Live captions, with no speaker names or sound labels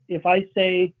if I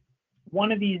say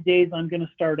one of these days I'm going to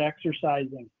start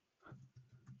exercising,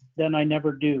 then I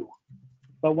never do.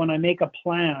 But when I make a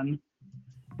plan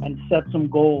and set some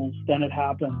goals, then it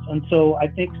happens. And so I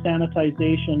think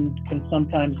sanitization can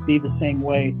sometimes be the same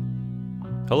way.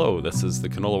 Hello, this is the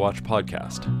Canola Watch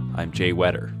podcast. I'm Jay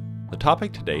Wetter. The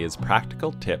topic today is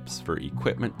practical tips for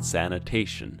equipment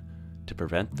sanitation to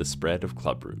prevent the spread of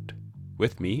clubroot.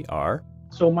 With me are...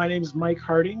 So my name is Mike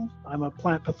Harding. I'm a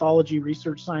plant pathology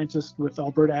research scientist with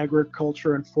Alberta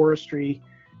Agriculture and Forestry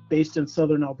based in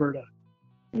southern Alberta.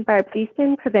 Barb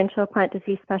Beeston, Provincial Plant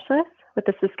Disease Specialist with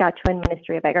the Saskatchewan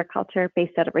Ministry of Agriculture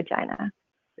based out of Regina.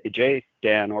 Hey Jay,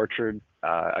 Dan Orchard,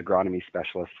 Agronomy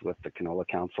Specialist with the Canola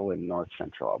Council in North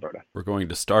Central Alberta. We're going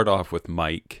to start off with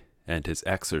Mike and his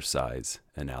exercise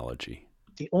analogy.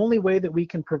 The only way that we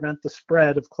can prevent the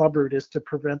spread of clubroot is to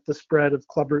prevent the spread of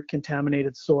clubroot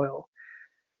contaminated soil.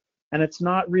 And it's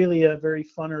not really a very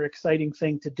fun or exciting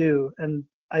thing to do. And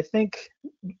I think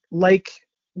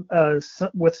for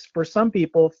some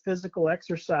people, physical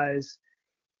exercise,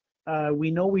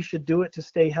 we know we should do it to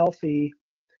stay healthy.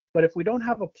 But if we don't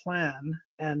have a plan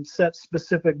and set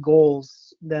specific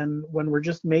goals, then when we're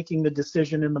just making the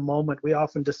decision in the moment, we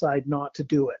often decide not to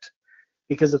do it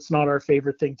because it's not our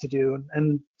favorite thing to do.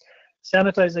 And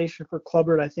sanitization for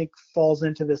clubroot, I think, falls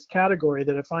into this category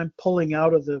that if I'm pulling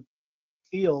out of the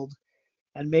field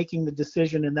and making the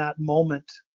decision in that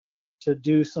moment to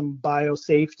do some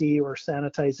biosafety or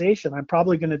sanitization, I'm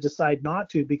probably going to decide not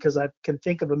to because I can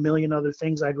think of a million other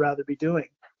things I'd rather be doing.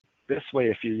 This way,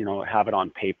 if you have it on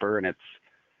paper and it's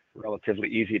relatively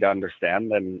easy to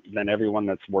understand, then everyone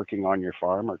that's working on your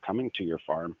farm or coming to your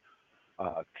farm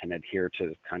can adhere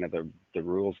to kind of the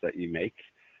rules that you make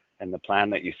and the plan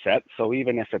that you set. So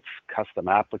even if it's custom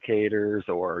applicators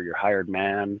or your hired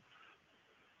man,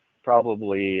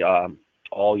 probably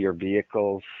all your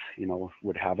vehicles,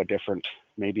 would have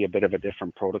maybe a bit of a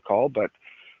different protocol, but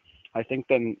I think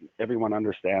then everyone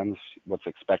understands what's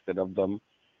expected of them.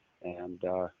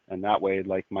 And that way,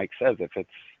 like Mike says, if it's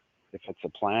a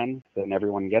plan, then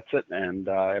everyone gets it and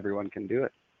everyone can do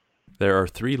it. There are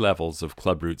 3 levels of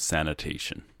clubroot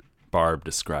sanitation. Barb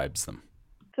describes them.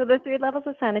 So the 3 levels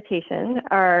of sanitation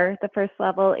are, the first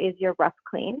level is your rough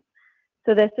clean.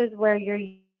 So this is where you're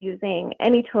using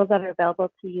any tools that are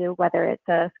available to you, whether it's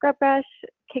a scrub brush,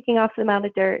 kicking off the amount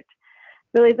of dirt.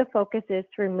 Really the focus is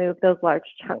to remove those large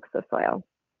chunks of soil.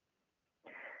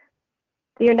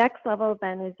 Your next level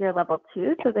then is your level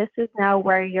 2. So this is now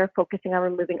where you're focusing on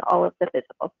removing all of the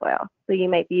visible soil. So you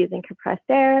might be using compressed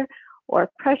air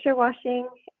or pressure washing.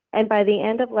 And by the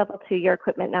end of level 2, your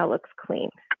equipment now looks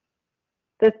clean.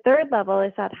 The third level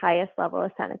is that highest level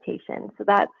of sanitation. So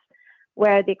that's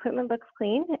where the equipment looks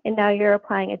clean, and now you're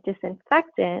applying a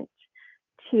disinfectant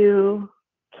to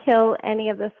kill any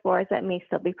of the spores that may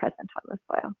still be present on the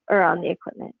soil or on the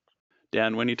equipment.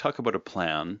 Dan, when you talk about a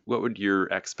plan, what would your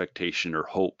expectation or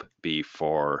hope be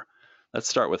for, let's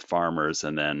start with farmers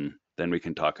and then we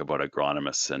can talk about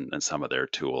agronomists and some of their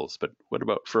tools. But what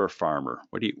about for a farmer?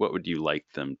 What would you like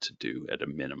them to do at a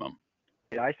minimum?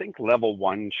 Yeah, I think level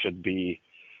 1 should be,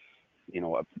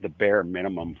 the bare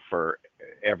minimum for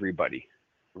everybody,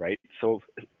 right? So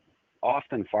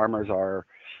often farmers are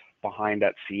behind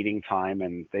at seeding time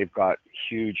and they've got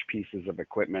huge pieces of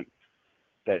equipment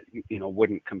that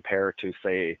wouldn't compare to,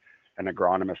 say, an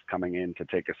agronomist coming in to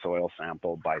take a soil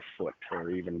sample by foot or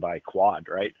even by quad,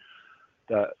 right?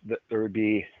 There would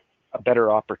be a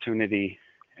better opportunity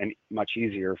and much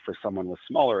easier for someone with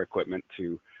smaller equipment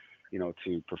to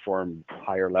perform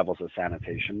higher levels of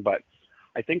sanitation. But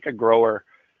I think a grower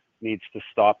needs to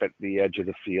stop at the edge of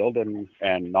the field and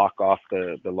knock off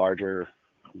the larger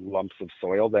lumps of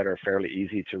soil that are fairly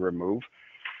easy to remove.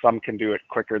 Some can do it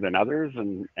quicker than others,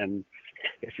 and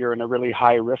if you're in a really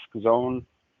high risk zone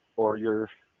or you're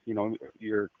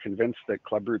convinced that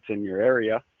clubroot's in your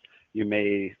area, you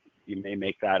may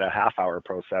make that a half-hour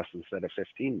process instead of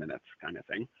 15 minutes kind of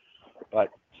thing. But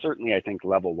certainly I think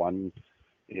level 1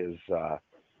 is the,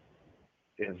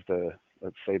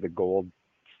 let's say, the gold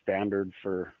standard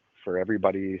for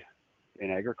everybody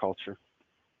in agriculture.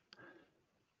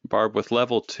 Barb, with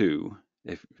level 2,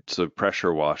 so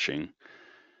pressure washing,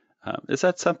 is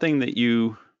that something that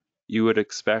you would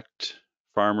expect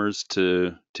farmers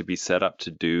to be set up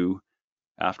to do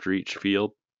after each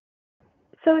field?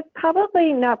 So it's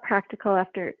probably not practical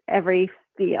after every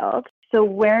field. So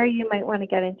where you might want to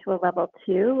get into a level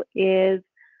 2 is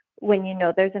when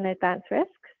there's an advanced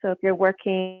risk. So if you're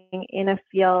working in a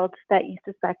field that you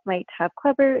suspect might have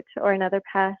clubroot or another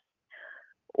pest,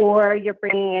 or you're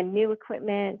bringing in new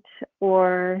equipment,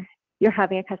 or you're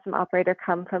having a custom operator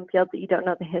come from fields that you don't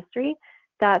know the history,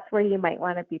 that's where you might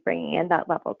want to be bringing in that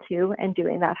level 2 and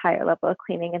doing that higher level of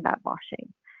cleaning and that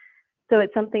washing. So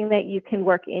it's something that you can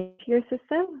work into your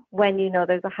system when you know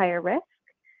there's a higher risk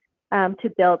to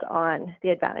build on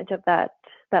the advantage of that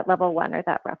level 1 or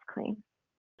that rough clean.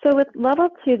 So with level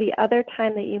 2, the other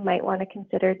time that you might want to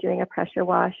consider doing a pressure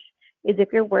wash is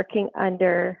if you're working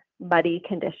under muddy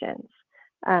conditions.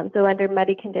 So under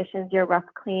muddy conditions, your rough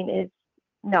clean is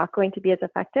not going to be as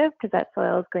effective because that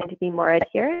soil is going to be more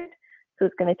adhered. So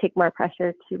it's going to take more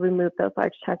pressure to remove those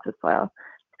large chunks of soil.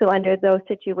 So under those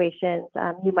situations,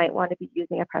 you might want to be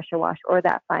using a pressure wash or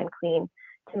that fine clean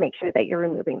to make sure that you're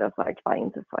removing those large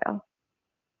volumes of soil.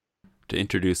 To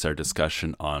introduce our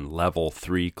discussion on level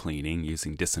 3 cleaning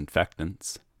using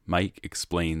disinfectants, Mike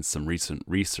explains some recent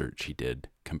research he did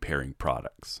comparing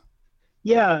products.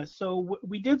 Yeah, so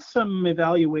we did some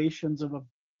evaluations of a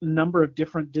number of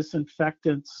different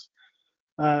disinfectants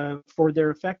for their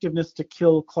effectiveness to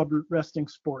kill clubroot resting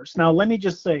spores. Now, let me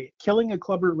just say, killing a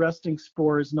clubroot resting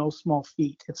spore is no small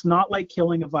feat. It's not like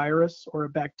killing a virus or a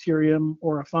bacterium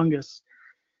or a fungus.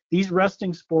 These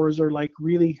resting spores are like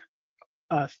really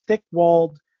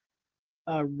thick-walled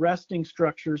resting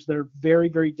structures that are very,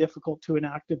 very difficult to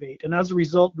inactivate. And as a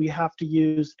result, we have to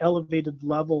use elevated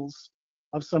levels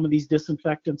of some of these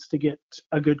disinfectants to get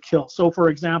a good kill. So for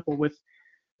example, with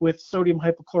sodium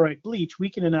hypochlorite bleach, we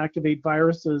can inactivate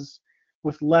viruses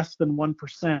with less than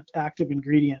 1% active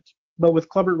ingredient. But with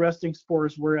clubroot resting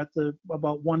spores, we're at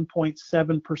about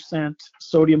 1.7%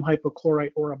 sodium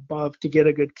hypochlorite or above to get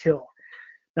a good kill.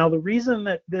 Now, the reason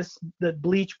that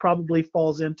bleach probably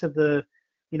falls into the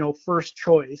first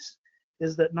choice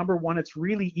is that, number one, it's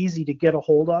really easy to get a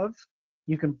hold of.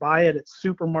 You can buy it at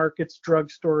supermarkets,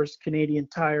 drugstores, Canadian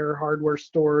Tire, hardware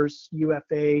stores,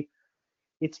 UFA.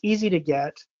 It's easy to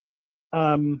get.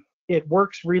 It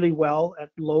works really well at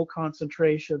low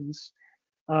concentrations,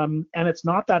 and it's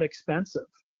not that expensive.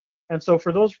 And so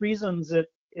for those reasons, it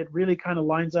really kind of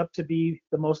lines up to be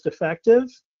the most effective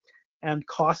and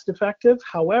cost effective.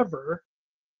 However,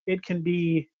 it can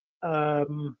be,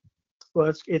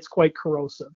 it's quite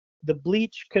corrosive. The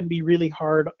bleach can be really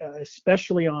hard,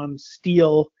 especially on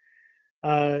steel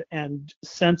and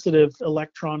sensitive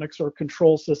electronics or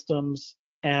control systems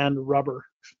and rubber.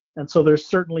 And so there's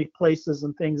certainly places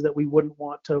and things that we wouldn't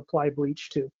want to apply bleach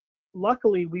to.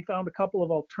 Luckily, we found a couple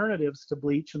of alternatives to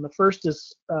bleach, and the first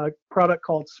is a product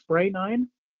called Spray9.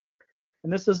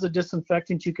 And this is a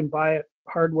disinfectant you can buy at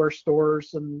hardware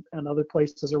stores and other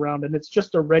places around. And it's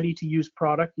just a ready-to-use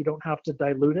product. You don't have to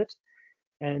dilute it,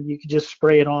 and you can just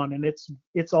spray it on. And it's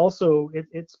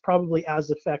probably as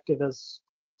effective as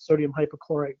sodium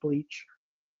hypochlorite bleach.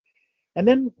 And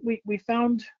then we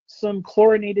found some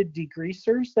chlorinated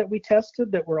degreasers that we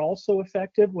tested that were also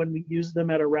effective when we used them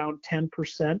at around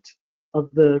 10% of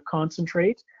the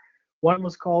concentrate. One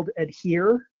was called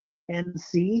Adhere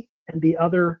NC, and the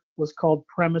other was called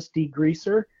Premise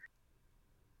Degreaser.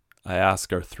 I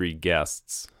ask our 3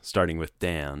 guests, starting with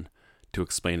Dan, to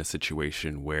explain a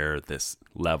situation where this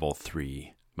level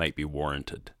 3 might be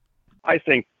warranted. I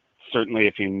think certainly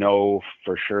if you know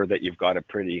for sure that you've got a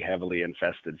pretty heavily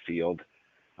infested field,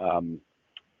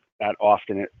 that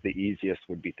often the easiest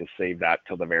would be to save that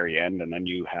till the very end, and then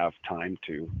you have time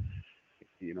to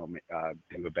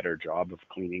do a better job of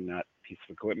cleaning that piece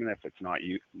of equipment if it's not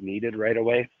needed right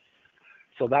away.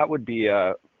 So that would be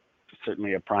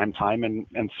certainly a prime time,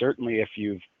 and certainly if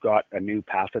you've got a new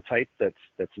pathotype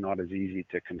that's not as easy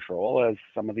to control as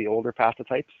some of the older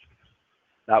pathotypes,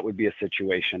 that would be a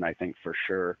situation, I think, for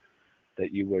sure,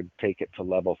 that you would take it to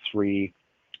level 3.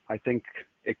 I think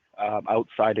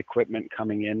outside equipment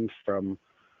coming in from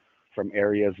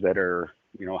areas that are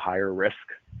higher risk,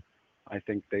 I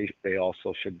think they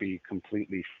also should be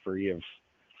completely free of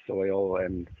soil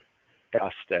and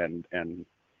dust and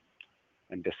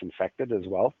disinfected as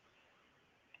well.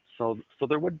 So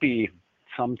there would be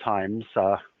some times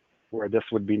where this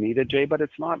would be needed, Jay, but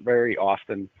it's not very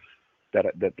often that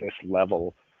this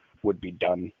level would be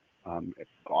done on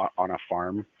a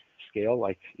farm scale,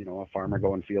 like a farmer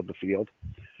going field to field.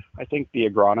 I think the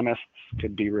agronomists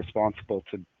could be responsible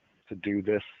to do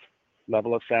this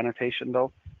level of sanitation,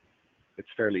 though. It's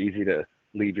fairly easy to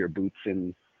leave your boots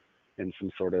in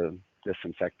some sort of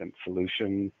disinfectant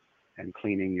solution and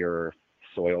cleaning your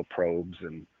soil probes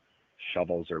and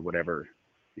shovels or whatever.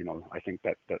 I think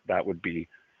that would be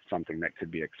something that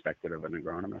could be expected of an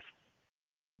agronomist.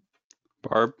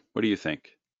 Barb, what do you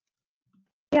think?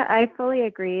 Yeah, I fully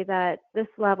agree that this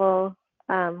level,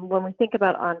 when we think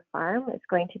about on-farm, it's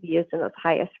going to be used in those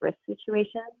highest risk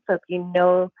situations. So if you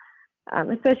know,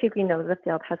 especially if you know the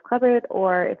field has clubroot,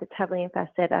 or if it's heavily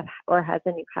infested or has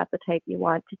a new pathotype, you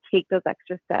want to take those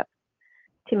extra steps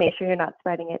to make sure you're not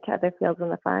spreading it to other fields in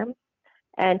the farm,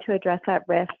 and to address that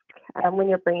risk when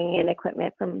you're bringing in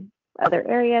equipment from other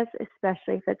areas,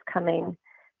 especially if it's coming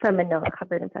from a no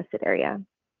cupboard infested area.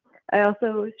 I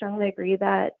also strongly agree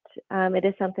that it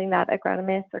is something that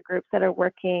agronomists or groups that are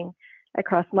working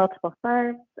across multiple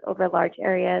farms over large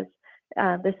areas,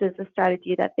 this is a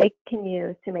strategy that they can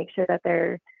use to make sure that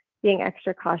they're being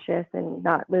extra cautious and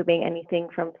not moving anything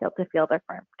from field to field or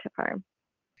farm to farm.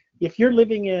 If you're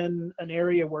living in an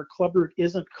area where clubroot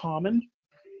isn't common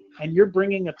and you're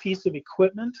bringing a piece of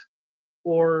equipment,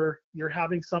 or you're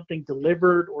having something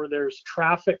delivered, or there's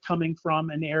traffic coming from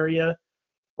an area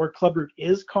where clubroot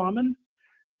is common,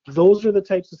 those are the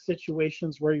types of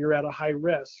situations where you're at a high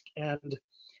risk. And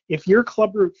if you're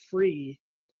clubroot free,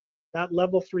 that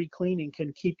level 3 cleaning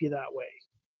can keep you that way.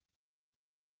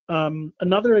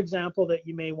 Another example that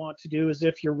you may want to do is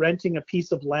if you're renting a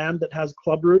piece of land that has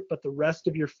clubroot, but the rest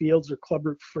of your fields are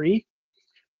clubroot free,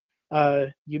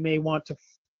 you may want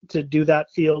to do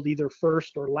that field either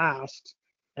first or last,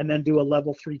 and then do a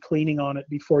level 3 cleaning on it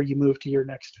before you move to your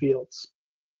next fields.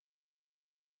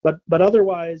 But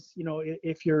otherwise, you know,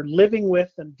 if you're living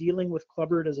with and dealing with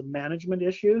clubroot as a management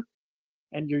issue,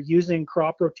 and you're using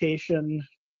crop rotation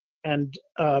and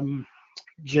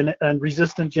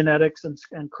resistant genetics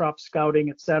and crop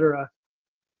scouting, etc.,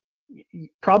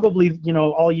 probably, you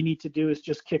know, all you need to do is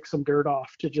just kick some dirt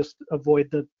off to just avoid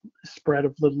the spread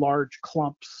of the large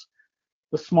clumps.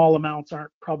 The small amounts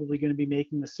aren't probably going to be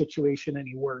making the situation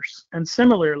any worse. And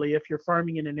similarly, if you're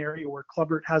farming in an area where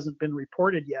clubroot hasn't been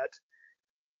reported yet,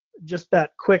 just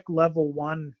that quick level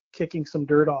 1 kicking some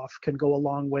dirt off can go a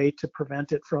long way to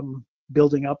prevent it from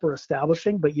building up or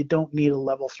establishing, but you don't need a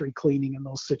level 3 cleaning in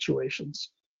those situations.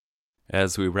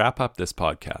 As we wrap up this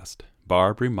podcast,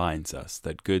 Barb reminds us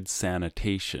that good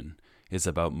sanitation is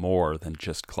about more than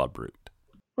just clubroot.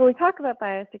 When we talk about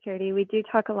biosecurity, we do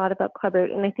talk a lot about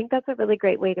clubroot, and I think that's a really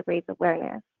great way to raise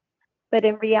awareness. But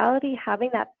in reality, having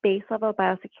that base level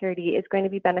biosecurity is going to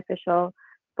be beneficial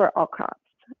for all crops.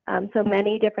 So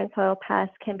many different soil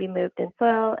pests can be moved in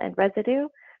soil and residue.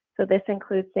 So this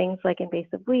includes things like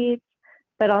invasive weeds,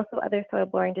 but also other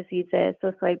soil-borne diseases,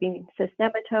 so soybean cyst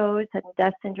nematodes, sudden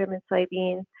death syndrome in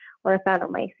soybeans, or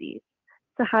Aphanomyces.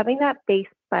 So having that base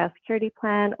biosecurity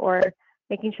plan, or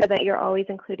making sure that you're always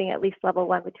including at least level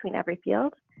 1 between every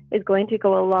field, is going to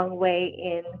go a long way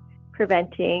in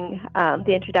preventing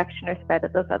the introduction or spread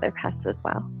of those other pests as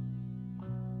well.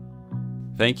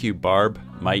 Thank you, Barb,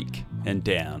 Mike, and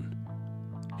Dan.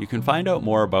 You can find out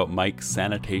more about Mike's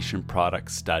sanitation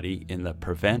product study in the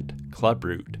Prevent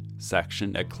Clubroot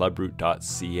section at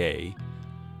clubroot.ca,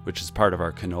 which is part of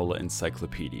our canola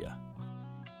encyclopedia.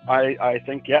 I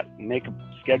think, yeah, make a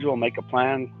schedule, make a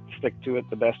plan, stick to it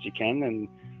the best you can,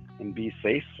 and be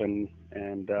safe and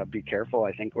be careful.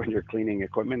 I think when you're cleaning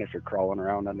equipment, if you're crawling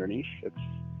around underneath, it's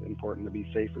important to be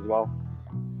safe as well.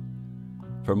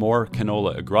 For more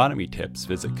canola agronomy tips,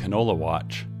 visit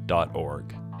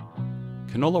canolawatch.org.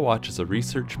 Canola Watch is a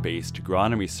research-based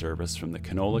agronomy service from the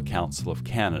Canola Council of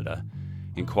Canada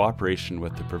in cooperation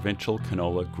with the Provincial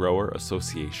Canola Grower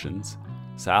Associations,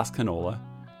 SaskCanola,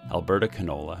 Alberta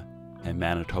Canola, and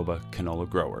Manitoba Canola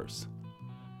Growers.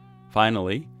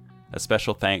 Finally, a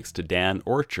special thanks to Dan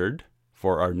Orchard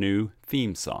for our new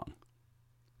theme song.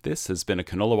 This has been a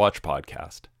Canola Watch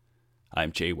podcast.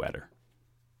 I'm Jay Wetter.